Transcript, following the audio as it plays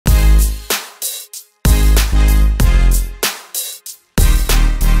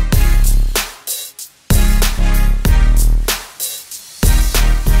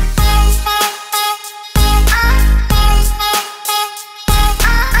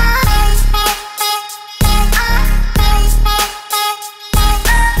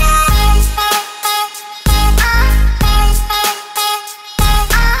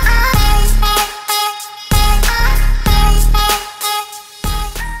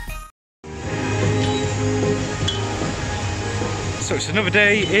So it's another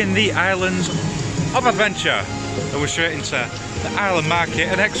day in the islands of adventure, and we're straight into the island market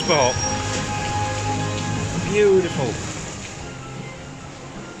and export. Beautiful.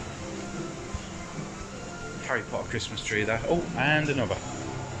 Harry Potter Christmas tree there. Oh, and another.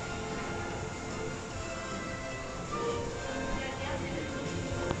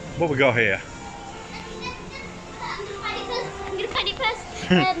 What we got here? I'm gonna find it first.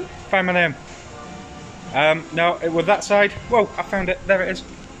 Find my name. No, it was that side. Whoa, I found it. There it is.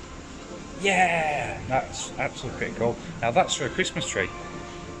 Yeah, that's absolutely pretty cool. Now that's for a Christmas tree.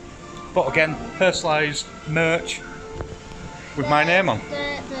 But again, personalised merch with my name on.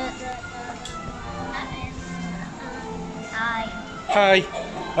 Hi.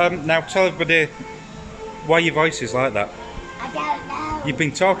 Hi. Now tell everybody why your voice is like that. I don't know. You've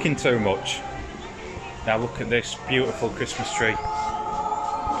been talking too much. Now look at this beautiful Christmas tree.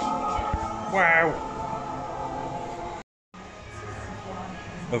 Wow.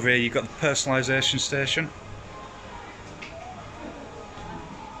 Over here you've got the personalisation station.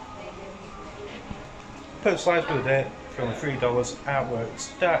 Personalised with a date for only $3. Artwork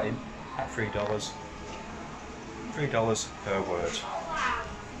starting at $3. $3 per word.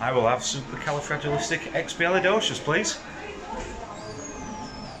 I will have supercalifragilisticexpialidocious, please.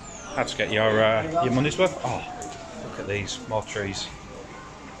 How to get your money's worth? Oh, look at these, more trees.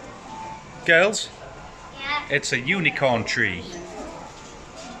 Girls, Yeah. it's a unicorn tree.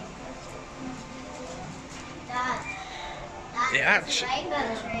 It actually,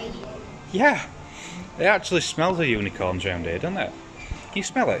 Rainbow tree. yeah, it actually smells of unicorns around here, doesn't it? Can you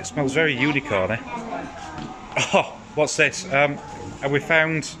smell it? It smells very unicorny. Oh, what's this? Have we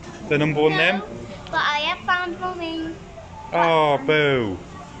found the number one name? But I have found Mummy. Oh, boo.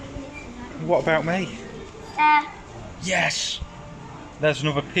 What about me? There. Yes! There's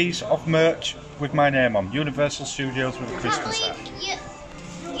another piece of merch with my name on. Universal Studios with a Christmas hat.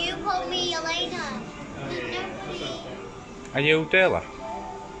 You call me Elena. Nobody. Are you Dela?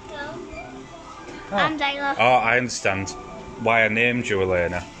 No. Oh. I'm Dayla. Oh, I understand why I named you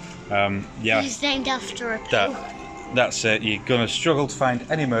Elena. Yeah, He's named after a pig. that's it. You're going to struggle to find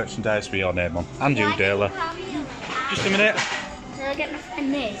any merchandise with your name on. And you, Dela. Just a minute. Can I get my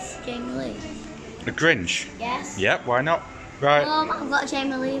friend this, Jamie Lee? The Grinch? Yes. Yep, why not? Right. I've got a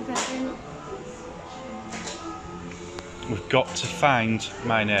Jamie Lee present. We've got to find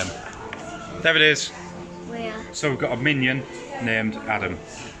my name. There it is. Where? So we've got a minion named Adam.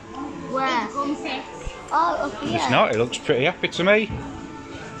 Where? Oh, up here. It's not, it looks pretty happy to me.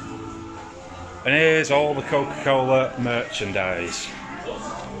 And here's all the Coca-Cola merchandise.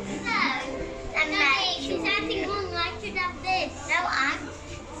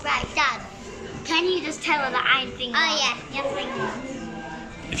 Right, Dad. Can you just tell her that I'm thing one? Oh yeah, you're thing one.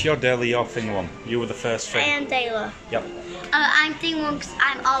 If you're Dela, you're thing one. You were the first I thing. am Dayla. Yep. I'm thing one because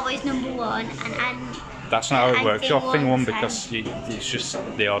I'm always number one, and I'm. That's not how it I'm works. thing You're one thing one 'cause because it's just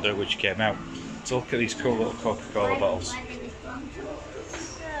the order which came out. So look at these cool little Coca-Cola bottles.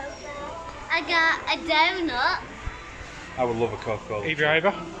 I got a donut. I would love a Coca-Cola. Hey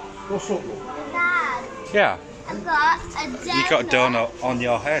driver? What's up? Dad, Yeah. I've got a donut. You got a donut on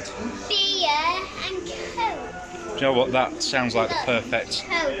your head. Beer and Coke. Do you know what? That sounds like the perfect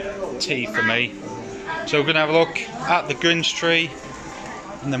Coke. tea for me. So we're going to have a look at the Grinch tree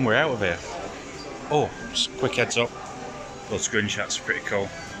and then we're out of here. Oh, just a quick heads up. Those Grinch hats are pretty cool.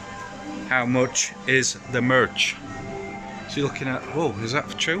 How much is the merch? So you're looking at, oh, is that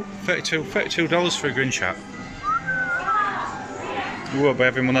true? $32 for a Grinch hat. We won't be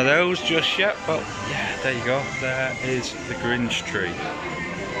having one of those just yet, but yeah, there you go. There is the Grinch tree.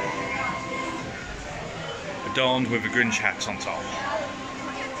 Adorned with a Grinch hat on top.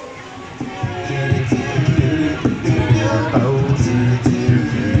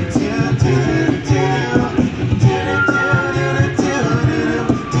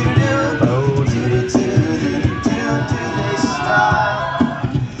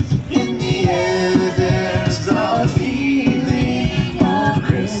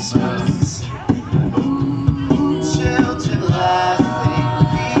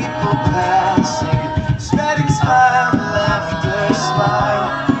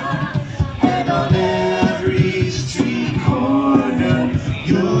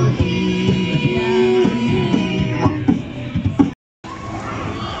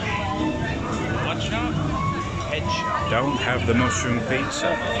 Don't have the mushroom pizza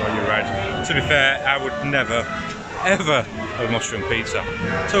before you ride. To be fair, I would never, ever have mushroom pizza.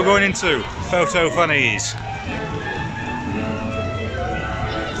 So going into photo funnies.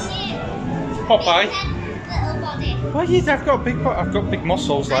 Popeye. Little body. Well, yeah, I've got big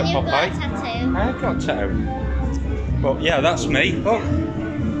muscles like And you've got a Popeye. tattoo. I've got a tattoo. But yeah, that's me. Oh,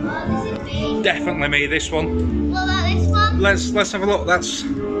 Oh, this is big. definitely me, this one. What about this one? Let's have a look. That's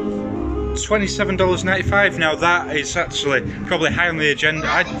 $27.95. Now that is actually probably high on the agenda.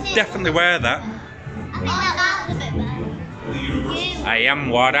 I'd definitely wear that. I think that's a bit better. I am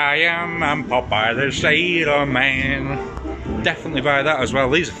what I am, I'm Popeye the Sailor Man. Definitely buy that as well.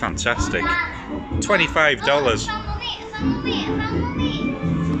 These are fantastic. $25.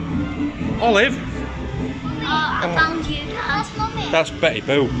 Olive? Oh, I found you. That's Mummy. That's Betty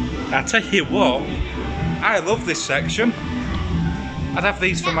Boo. I tell you what, I love this section. I'd have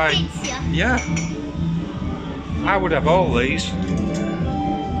these for my... Yeah. I would have all these. I'd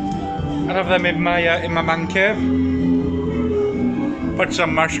have them in my man cave. Put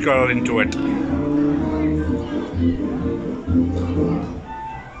some marshmallow into it.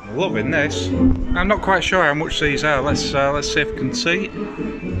 Loving this. I'm not quite sure how much these are. Let's see if we can see.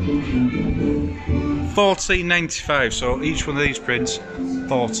 $14.95. So each one of these prints,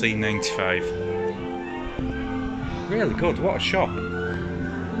 $14.95. Really good. What a shop.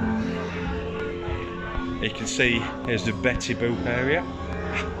 You can see here's the Betty Boop area.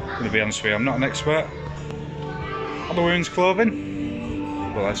 I'm going to be honest with you, I'm not an expert on the women's clothing.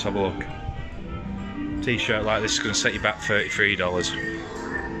 Well, let's have a look. T-shirt like this is going to set you back $33.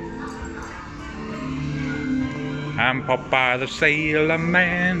 I'm Popeye the Sailor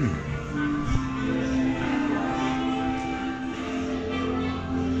Man.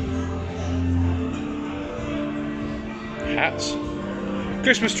 Hats.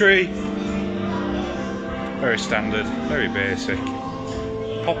 Christmas tree. Very standard, very basic.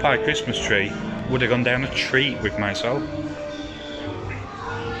 Popeye Christmas tree. Would have gone down a treat with myself.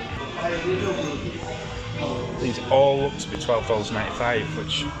 These all look to be $12.95,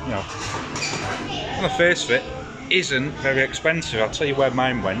 which, you know, on the face of it, isn't very expensive. I'll tell you where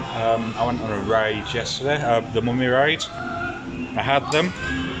mine went. I went on a ride yesterday, the mummy ride. I had them,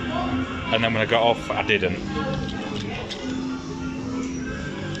 and then when I got off, I didn't.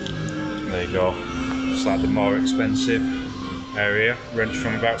 There you go. Slightly more expensive area, ranged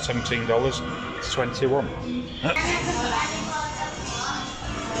from about $17 to $21.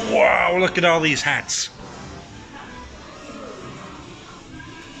 Wow, look at all these hats.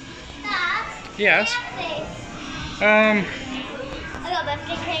 Dad, Yes. I got a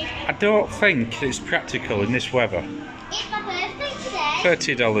birthday cake. I don't think it's practical in this weather. It's my birthday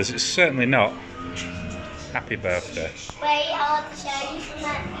today. $30, it's certainly not. Happy birthday. Wait, I want to show you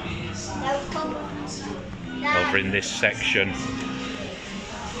something. No, come. Over in this section.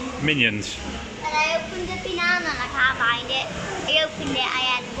 Minions. And I opened the banana and I can't find it. I opened it, I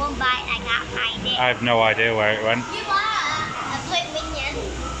had one bite and I can't find it. I have no idea where it went. You are a blue minion.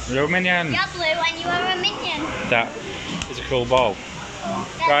 Blue minion. You're blue and you are a minion. That is a cool ball.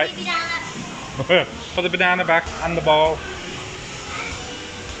 That's Right. the banana. Put the banana back and the ball.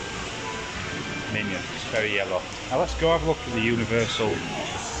 Minion. It's very yellow. Now let's go have a look at the Universal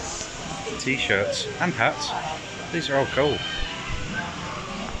t-shirts and hats. These are all cool.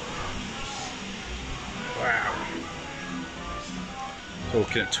 Wow. So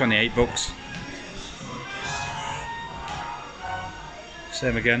looking at $28.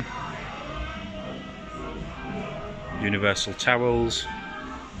 Same again. Universal towels.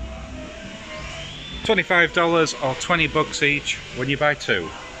 $25 or $20 each when you buy two.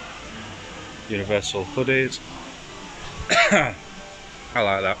 Universal hoodies. I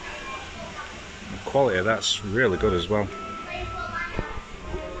like that. The quality of that's really good as well.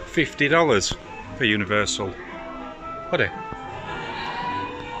 $50 for Universal hoodie.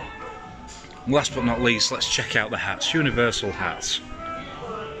 Last but not least, let's check out the hats. Universal hats.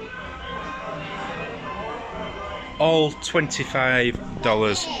 All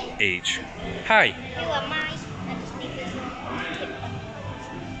 $25 each. Hi. You are mine.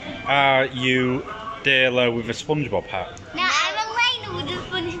 Are you Dela with a SpongeBob hat? No, I'm Elena with the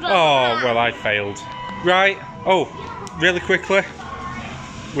SpongeBob Oh, hat. well, I failed. Right. Oh, really quickly.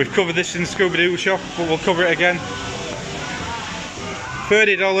 We've covered this in the Scooby-Doo shop, but we'll cover it again.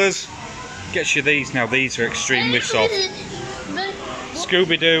 $30 gets you these. Now, these are extremely soft.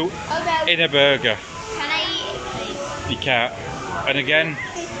 Scooby-Doo in a burger. Can I eat it, please? You can't. And again,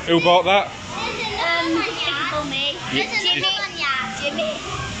 who bought that? Despicable Me. Jimmy.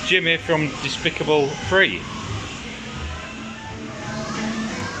 Jimmy from Despicable 3.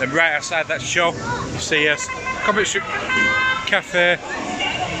 Then right outside that shop, you see a comic strip cafe.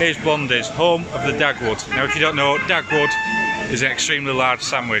 Here's Blondie's, home of the Dagwood. Now, if you don't know, Dagwood is an extremely large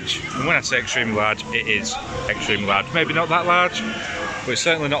sandwich. And when I say extremely large, it is extremely large. Maybe not that large, but it's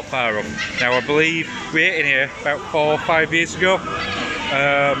certainly not far off. Now, I believe we ate in here about 4 or 5 years ago.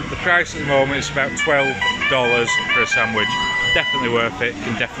 The price at the moment is about $12 for a sandwich. Definitely worth it,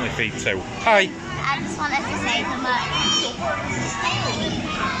 can definitely feed two. Hi! I just wanted to say something.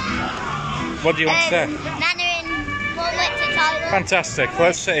 What do you want to say? Nana in Walmart to toilet. Fantastic,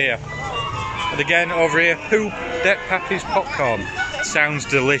 let's sit here. And again, over here, Poop Det Pappy's popcorn. Sounds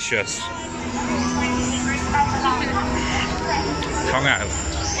delicious. Come out.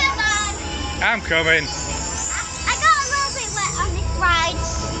 Come on. I'm coming. I got a little bit wet on this ride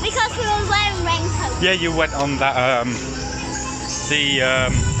because we were wearing raincoats. Yeah, you went on that,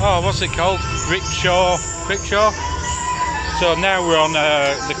 oh, what's it called? Rickshaw. So now we're on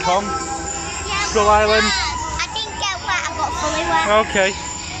the Con. Yeah, Skull Island. I didn't get wet, I got fully wet. Okay.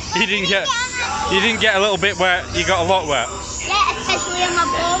 You didn't get a little bit wet, you got a lot wet. Yeah, especially on my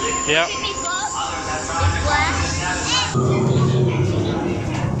bum. Yeah.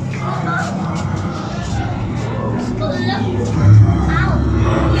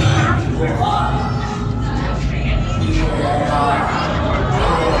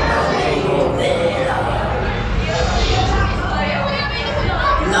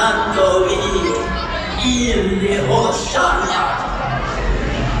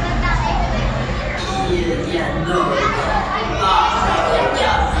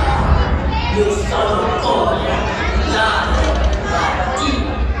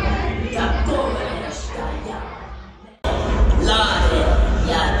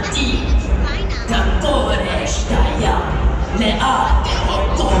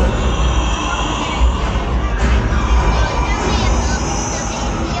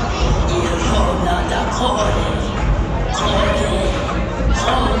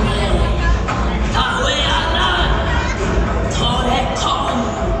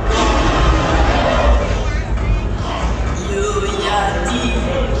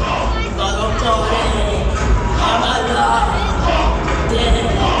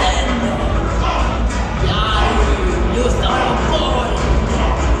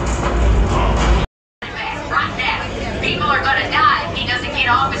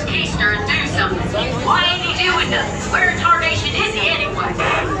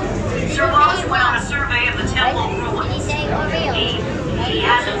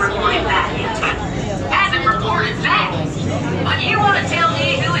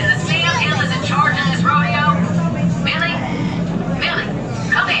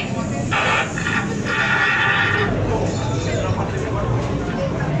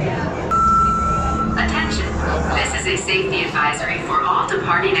 Safety advisory for all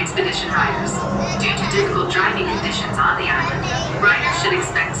departing expedition riders. Due to difficult driving conditions on the island, riders should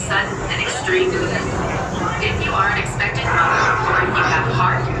expect sudden and extreme movement. If you are an expectant rider or if you have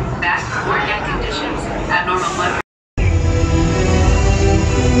heart, back, or neck conditions, abnormal blood.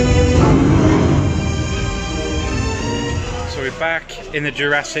 So we're back in the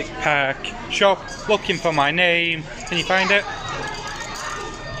Jurassic Park shop looking for my name. Can you find it?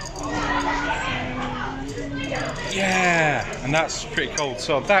 Yeah, and that's pretty cool.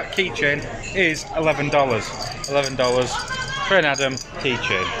 So that keychain is $11. $11 for an Adam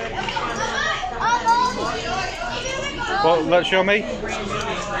keychain. Well, let's show me.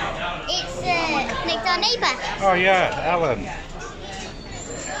 It's next door neighbour. Oh yeah, Alan.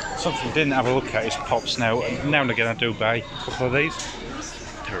 Something we didn't have a look at is Pops now. Now and again I do buy a couple of these.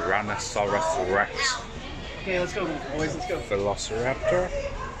 Tyrannosaurus Rex. Okay, let's go, boys. Let's go. Velociraptor.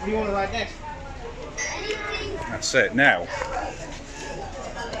 What do you want to ride next? That's it. Now,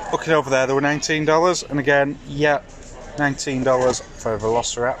 looking over there, they were $19, and again, yeah, $19 for a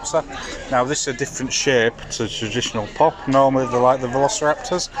Velociraptor. Now, this is a different shape to the traditional Pop. Normally, they're like the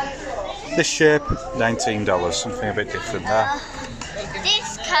Velociraptors. This shape, $19. Something a bit different there.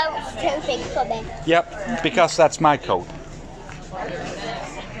 This coat's too big for me. Yep, because that's my coat.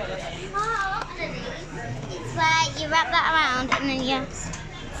 It's like you wrap that around and then you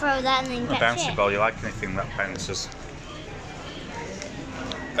throw that and then A catch bouncy it. ball, you like anything that bounces.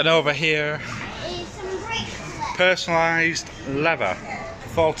 And over here, It's some bracelets. personalised leather.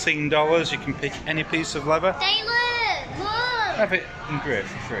 $14, you can pick any piece of leather. They look. Have it engraved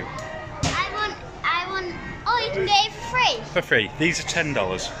for free. I want. Oh, you can get it for free. For free. These are $10.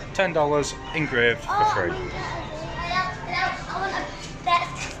 $10 engraved for free. My God. I want a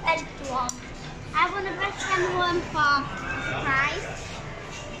best friend one. I want a best friend one for surprise.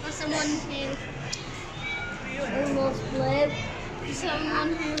 For someone who loves blue. For someone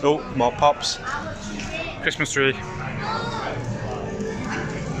who. Oh, more pops. Christmas tree.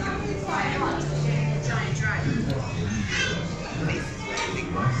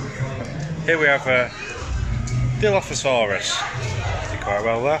 Here we have a Dilophosaurus. Did quite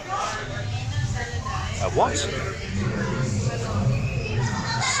well there. A what?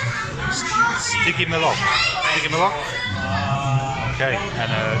 Stiggy-Mallock. Stiggy-Mallock? Okay,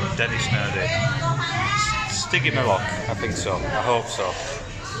 and Dennis Nerdy. Stiggy-Mallock, I think so. I hope so.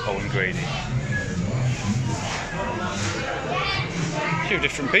 Owen Grady. A few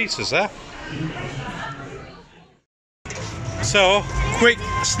different pizzas there. So, quick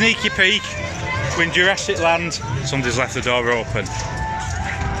sneaky peek. We're in Jurassic Land. Somebody's left the door open.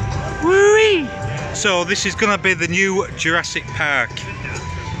 Woo-wee! So this is going to be the new Jurassic Park.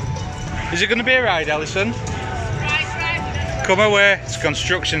 Is it going to be a ride, Alison? Come away, it's a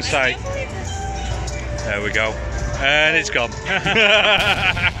construction site. There we go. And it's gone.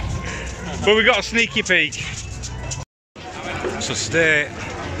 But we got a sneaky peek. So today,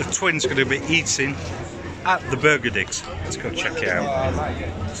 the twins are going to be eating at the Burger Digs. Let's go check it out.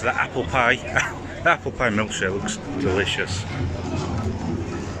 So that apple pie, the apple pie milkshake looks delicious.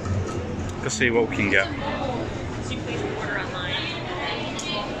 Let's see what we can get.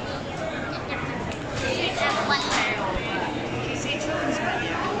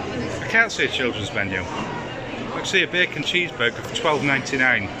 I can't see a children's menu. I can see a bacon cheeseburger for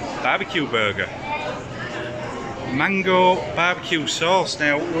 $12.99. Barbecue burger. Mango barbecue sauce.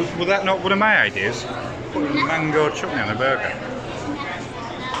 Now, was that not one of my ideas? Putting mango chutney on a burger.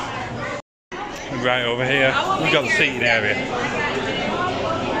 Right over here, we've got the seating area.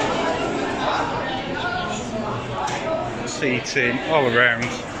 Seating all around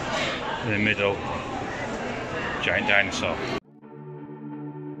in the middle. Giant dinosaur.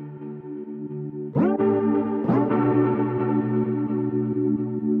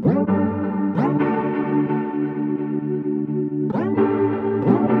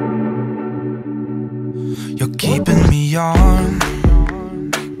 You're keeping me on.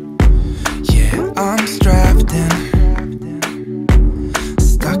 Yeah, I'm strapped in,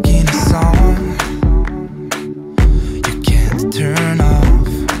 stuck in a song you can't turn off.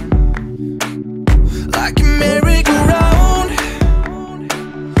 Like a merry-go-round,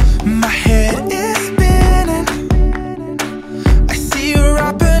 my head is spinning. I see you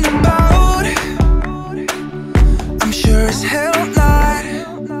rapping about, I'm sure as hell not.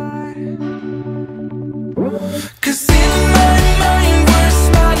 'Cause in my mind we're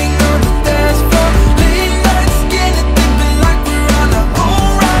smiling on the dance floor, late night skinny dipping like we're on a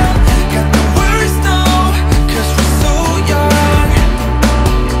whole run. Got the words though, 'cause we're so young.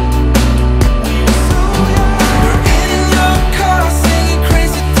 We're in your car singing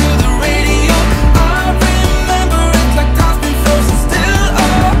crazy to the radio. I remember it like time's been frozen still.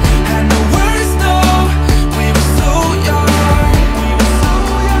 Oh, had no words though, we were so young.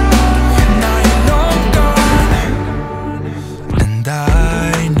 Now you're long gone, and I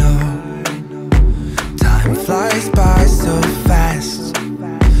know time flies by so fast.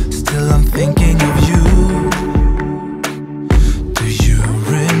 Still I'm thinking of you. Do you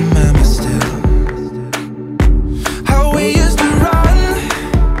remember still how we used to run?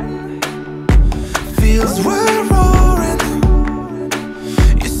 Fields were roaring.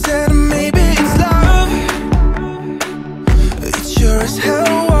 You said maybe it's love. It sure as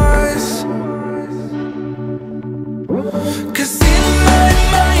hell was. 'Cause in my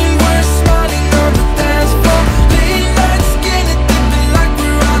mind we're smiling on the dance floor, late night skinny dipping like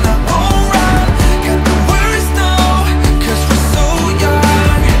we're on a whole run. Got the words though, 'cause we're so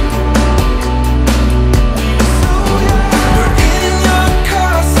young. We're in your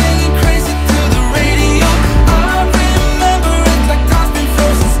car singing crazy to the radio. I remember it like time's been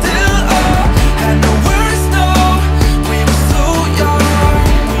frozen still. Oh, had no words though, we were so young.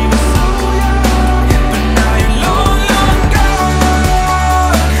 But now you're long, long gone.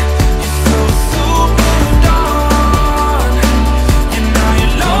 You're so moved on. And now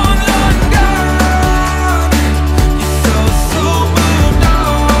you're long, long gone. You're so moved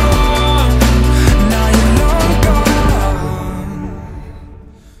on. Now you're long gone.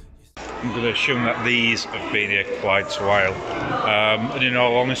 I'm going to assume that these have been here quite a while. And in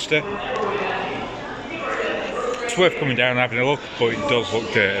all honesty, it's worth coming down and having a look, but it does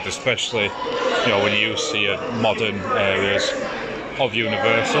look dated, especially when you see modern areas of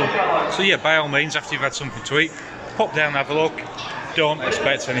Universal. So yeah, by all means, after you've had something to eat, pop down and have a look. Don't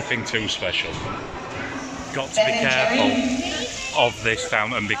expect anything too special. Got to be careful of this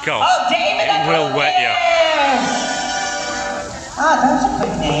fountain because it will wet you. Ah, those are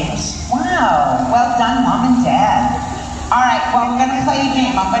good names. Wow. Well done, Mom and Dad. All right, well, we're going to play a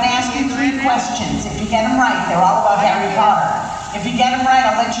game. I'm going to ask you 3 questions. If you get them right, they're all about Harry Potter. If you get them right,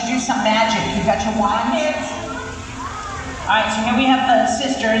 I'll let you do some magic. You got your wands? All right, so here we have the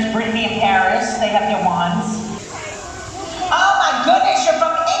sisters, Brittany and Paris. They have their wands. Oh, my goodness, you're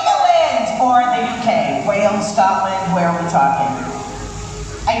from England or the UK? Wales, Scotland, where are we talking?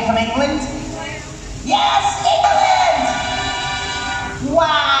 Are you from England? Yes, England!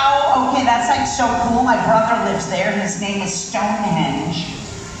 Wow, okay, that's like so cool. My brother lives there. His name is Stonehenge.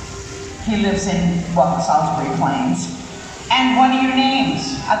 He lives in, well, Salisbury Plains. And what are your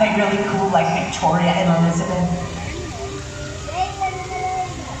names? Are they really cool, like Victoria and Elizabeth?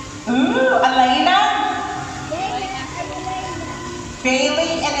 Ooh, Elena?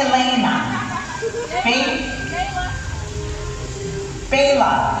 Bailey and Elena.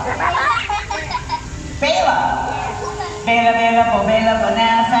 Bela. Bela,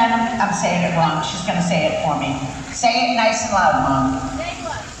 banana phantom. I'm saying it wrong. She's gonna say it for me. Say it nice and loud, Mom.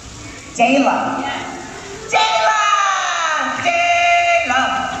 Dela.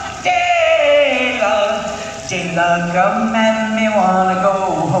 Dela, come and me wanna go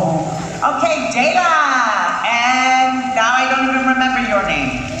home. Okay, Dela. And now I don't even remember your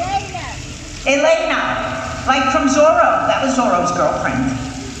name. Elena. Like from Zorro. That was Zorro's girlfriend.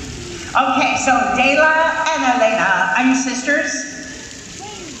 Okay, so Dela and Elena, are you sisters?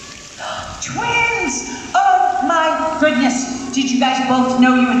 Twins! Oh my goodness. Did you guys both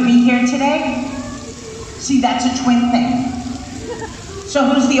know you would be here today? See, that's a twin thing. So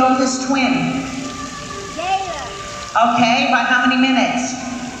who's the oldest twin? Dela. Okay, by how many minutes?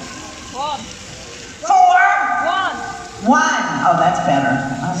 1. 4? 1. Oh, that's better.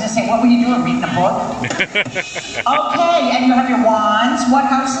 I was gonna say, what were you doing, reading a book? Okay, and you have your wands. What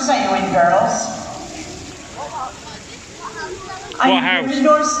houses are you in, girls? What house?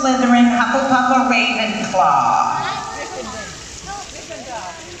 Gryffindor, Slytherin, Hufflepuff, or Ravenclaw?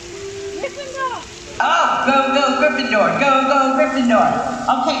 Oh, go Gryffindor. Go Gryffindor.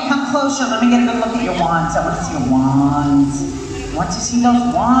 Okay, come closer. Let me get a good look at your wands. I want to see your wands. I want to see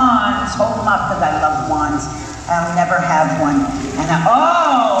those wands. Hold them up because I love wands. I'll never have one. And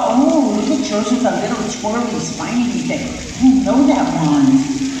look at yours with a little twirly spiny thing. I know that one.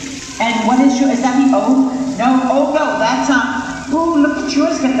 And what is yours? Is that the O? No, that's look at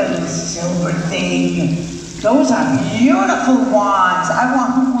yours got the little silver thing. Those are beautiful wands. I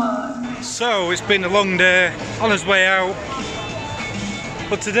want one. So it's been a long day on his way out.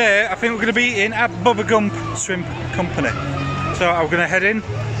 But today I think we're going to be eating at Bubba Gump Shrimp Company. So I'm going to head in.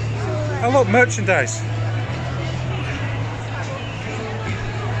 Oh look, merchandise.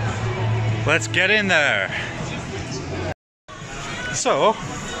 Let's get in there. So,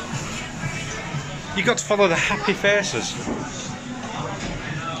 you got to follow the happy faces.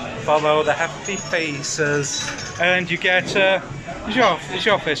 Follow the happy faces, and you get. Is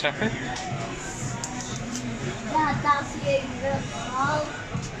your face happy? That's beautiful.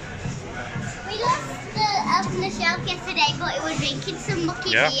 We lost the shelf yesterday, but it was drinking some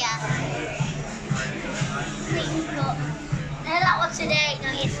mucky beer. No, that was today,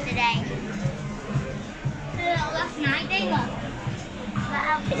 not yesterday. Last night they were.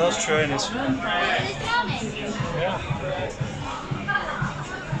 Are those trainers? Yeah.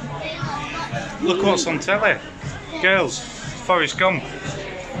 Look what's on telly. Girls, Forrest Gump.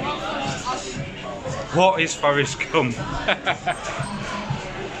 What is Forrest Gump?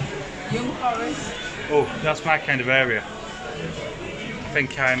 Young Forrest. Oh, that's my kind of area. I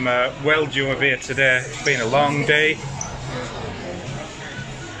think I'm well due a beer today. It's been a long day.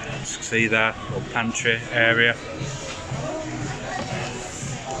 See that little pantry area.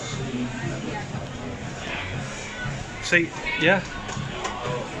 See, yeah.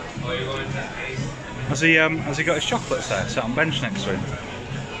 Has he got his chocolates there, sat on bench next to him?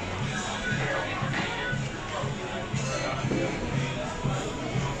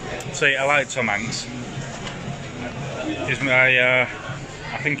 See, I like Tom Hanks. He's my, I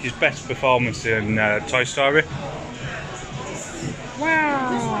think his best performance in Toy Story. Wow.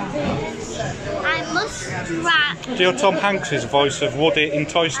 I must rap. Do you know Tom Hanks is the voice of Woody in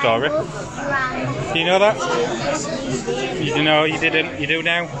Toy Story? Do you know that? You do know, you didn't, you do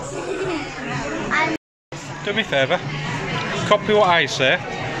now? Do me a favour. Copy what I say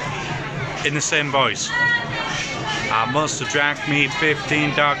in the same voice. I must have drank me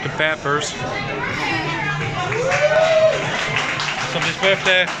 15 Dr. Peppers. Somebody's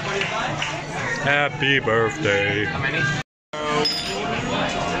birthday. Happy birthday. How many?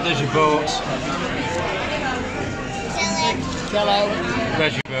 There's your boats. Jello.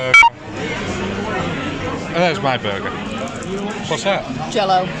 There's your burger. And there's my burger. What's that?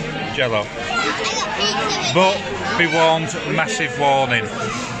 Jello. Jello. But be warned, massive warning.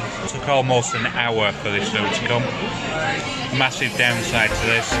 It took almost an hour for this food to come. Massive downside to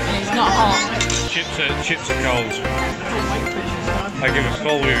this. It's not hot. Chips are cold. I'll give a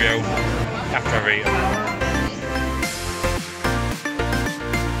full review after I've eaten.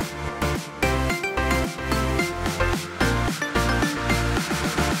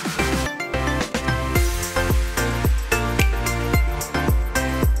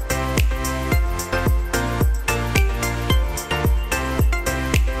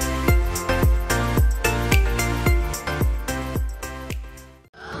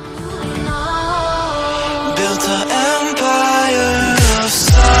 shelter am